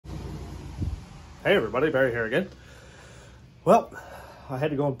Hey everybody, Barry here again. Well, I had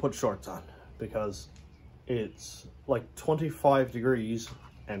to go and put shorts on because it's like 25 degrees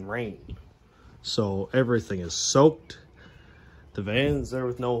and rain. So everything is soaked. The van's there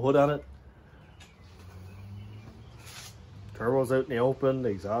with no hood on it. Turbo's out in the open, the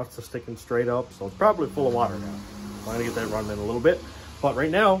exhaust is sticking straight up, so it's probably full of water now. I'm gonna get that running in a little bit. But right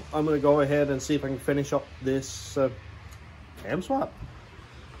now, I'm gonna go ahead and see if I can finish up this cam swap.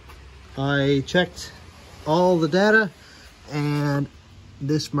 I checked all the data and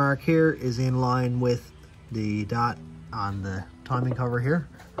this mark here is in line with the dot on the timing cover here,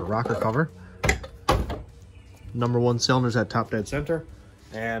 the rocker cover. Number one cylinder's at top dead center.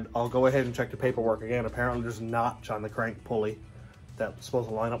 And I'll go ahead and check the paperwork again. Apparently there's a notch on the crank pulley that's supposed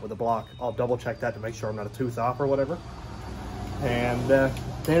to line up with the block. I'll double check that to make sure I'm not a tooth off or whatever. And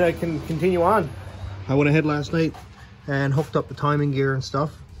then I can continue on. I went ahead last night and hooked up the timing gear and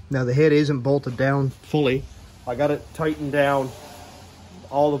stuff. Now the head isn't bolted down fully. I got it tightened down.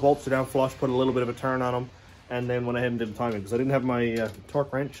 All the bolts are down flush, put a little bit of a turn on them, and then went ahead and did the timing because I didn't have my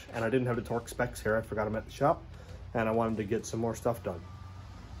torque wrench and I didn't have the torque specs here. I forgot them at the shop and I wanted to get some more stuff done.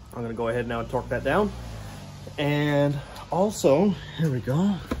 I'm gonna go ahead now and torque that down. And also, here we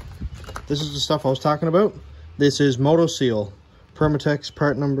go. This is the stuff I was talking about. This is MotoSeal Permatex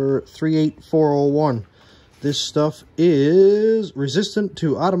part number 38401. This stuff is resistant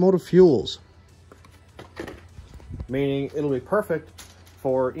to automotive fuels, meaning it'll be perfect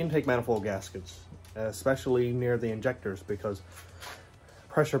for intake manifold gaskets, especially near the injectors, because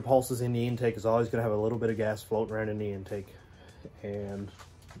pressure pulses in the intake is always going to have a little bit of gas floating around in the intake, and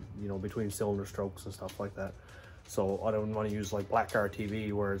you know, between cylinder strokes and stuff like that. So I don't want to use like black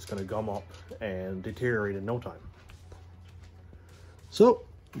RTV where it's going to gum up and deteriorate in no time. So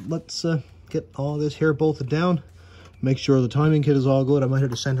let's get all this here bolted down, make sure the timing kit is all good. I might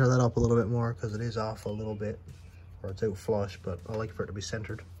have to center that up a little bit more because it is off a little bit, or it's out flush, but I like for it to be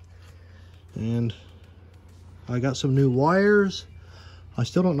centered. And I got some new wires. I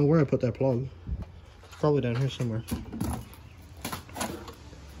still don't know where I put that plug. It's probably down here somewhere.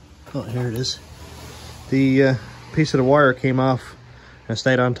 Oh, here it is. The piece of the wire came off and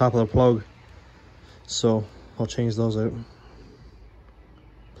stayed on top of the plug, so I'll change those out.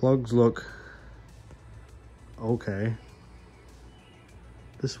 Plugs look okay.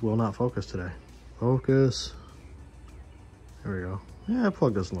 This will not focus today. Focus. There we go. Yeah, that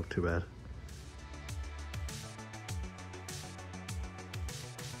plug doesn't look too bad.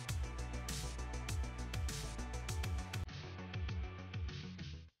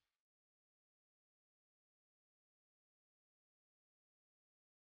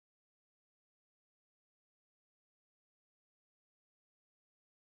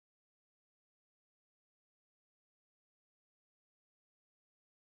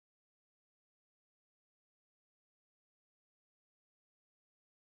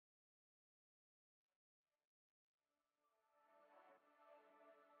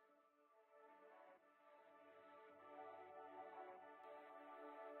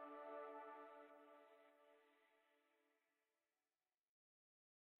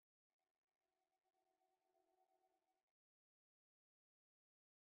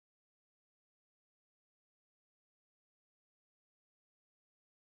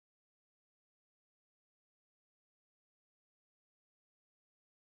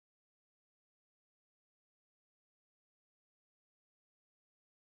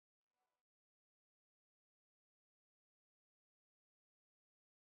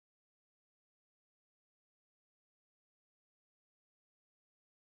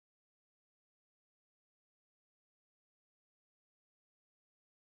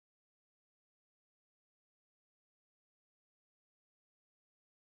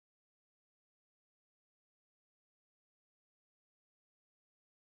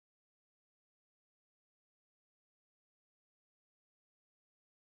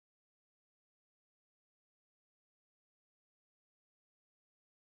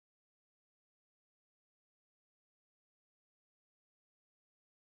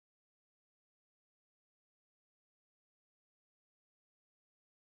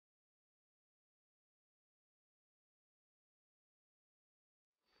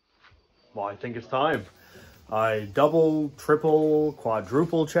 Well, I think it's time. I double, triple,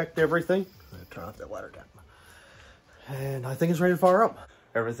 quadruple checked everything. Turn off that ladder down. And I think it's ready to fire up.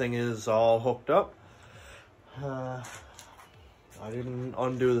 Everything is all hooked up. I didn't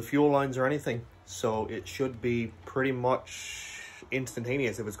undo the fuel lines or anything, so it should be pretty much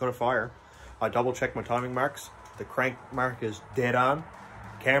instantaneous if it's going to fire. I double checked my timing marks. The crank mark is dead on.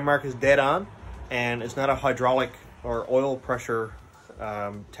 Cam mark is dead on. And it's not a hydraulic or oil pressure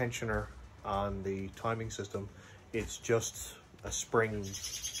tensioner on the timing system, it's just a spring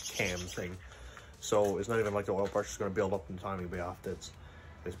cam thing. So it's not even like the oil pressure is going to build up and the timing will be off. It's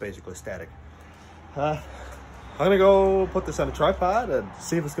basically static. I'm going to go put this on a tripod and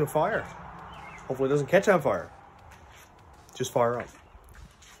see if it's going to fire. Hopefully it doesn't catch on fire. Just fire up.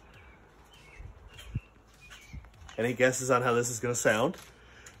 Any guesses on how this is going to sound?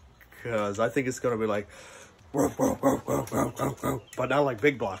 Because I think it's going to be like, but not like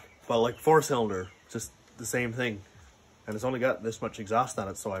big block, but like 4-cylinder, just the same thing. And it's only got this much exhaust on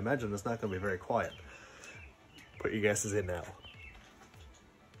it, so I imagine it's not going to be very quiet. Put your guesses in now.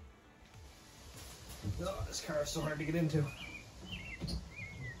 Oh, this car is so hard to get into.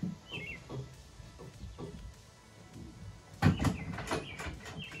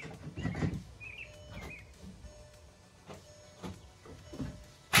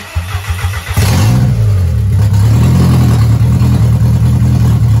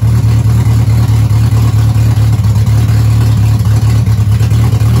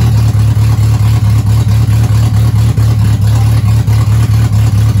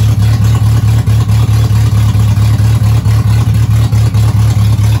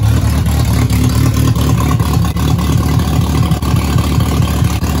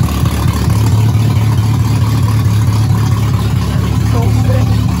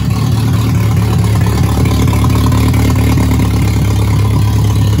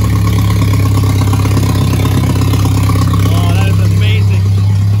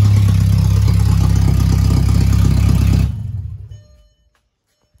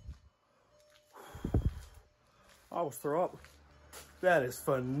 I almost throw up. That is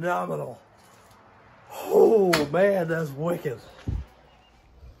phenomenal. Oh man, that's wicked.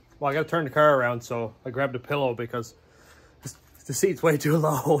 Well, I gotta turn the car around, so I grabbed a pillow because the seat's way too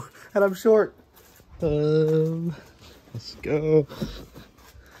low and I'm short. Let's go.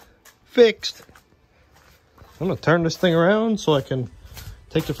 Fixed. I'm gonna turn this thing around so I can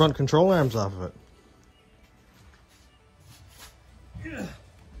take the front control arms off of it.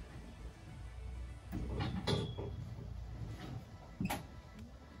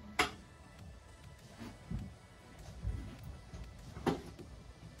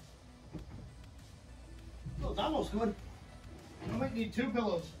 Well, it's almost good. I might need 2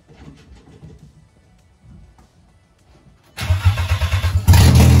 pillows.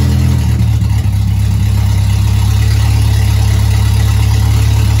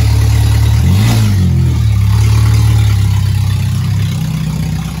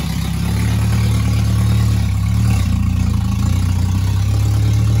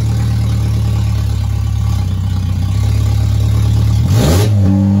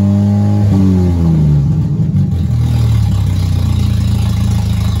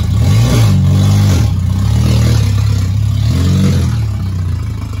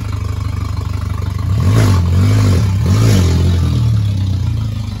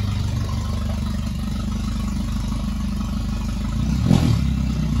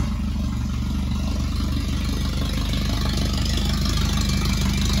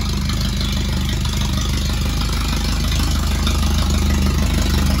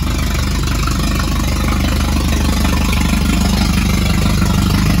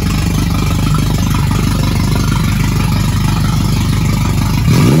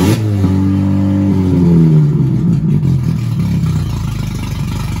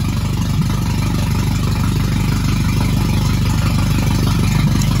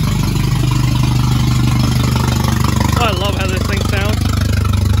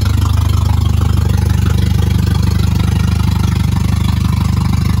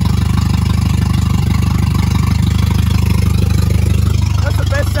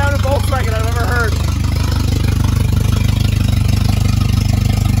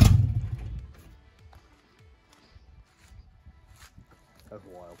 That's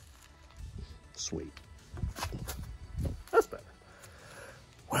wild. Sweet. That's better.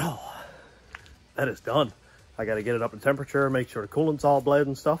 Well, that is done. I got to get it up in temperature, make sure the coolant's all bled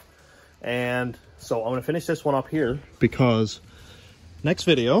and stuff. And so I'm going to finish this one up here because next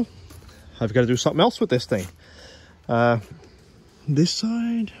video, I've got to do something else with this thing. This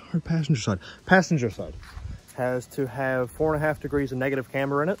side or passenger side? Passenger side has to have 4.5 degrees of negative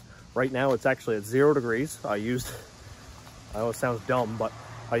camber in it. Right now it's actually at 0 degrees. I know it sounds dumb, but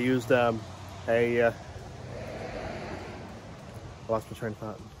I used I lost my train of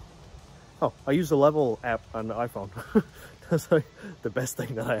thought. Oh, I use the Level app on the iPhone. That's like the best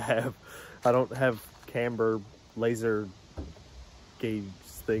thing that I have. I don't have camber laser gauge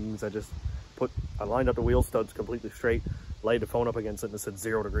things. I lined up the wheel studs completely straight, laid the phone up against it, and it said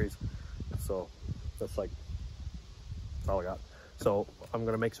 0 degrees. So that's all I got. So I'm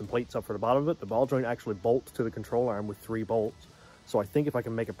going to make some plates up for the bottom of it. The ball joint actually bolts to the control arm with 3 bolts. So I think if I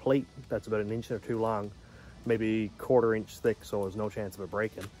can make a plate that's about 1 or 2 inches long, maybe 1/4 inch thick, so there's no chance of it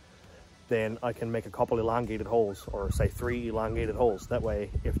breaking, then I can make a couple elongated holes, or say 3 elongated holes. That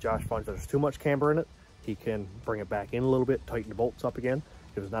way, if Josh finds there's too much camber in it, he can bring it back in a little bit, tighten the bolts up again.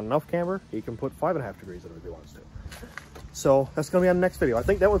 If there's not enough camber, he can put 5.5 degrees in it if he wants to. So that's going to be on the next video. I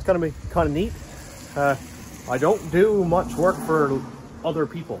think that one's going to be kind of neat. I don't do much work for other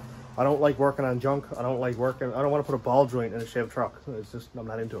people. I don't like working on junk. I don't want to put a ball joint in a Chev truck. It's just, I'm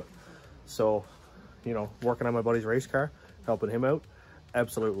not into it. So, you know, working on my buddy's race car, helping him out,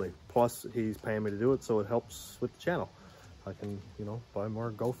 absolutely. Plus, he's paying me to do it, so it helps with the channel. I can, you know, buy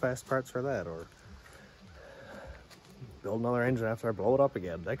more Go Fast parts for that, or build another engine after I blow it up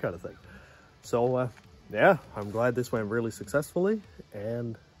again, that kind of thing. So, yeah, I'm glad this went really successfully,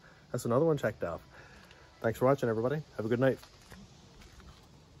 and that's another one checked off. Thanks for watching, everybody. Have a good night.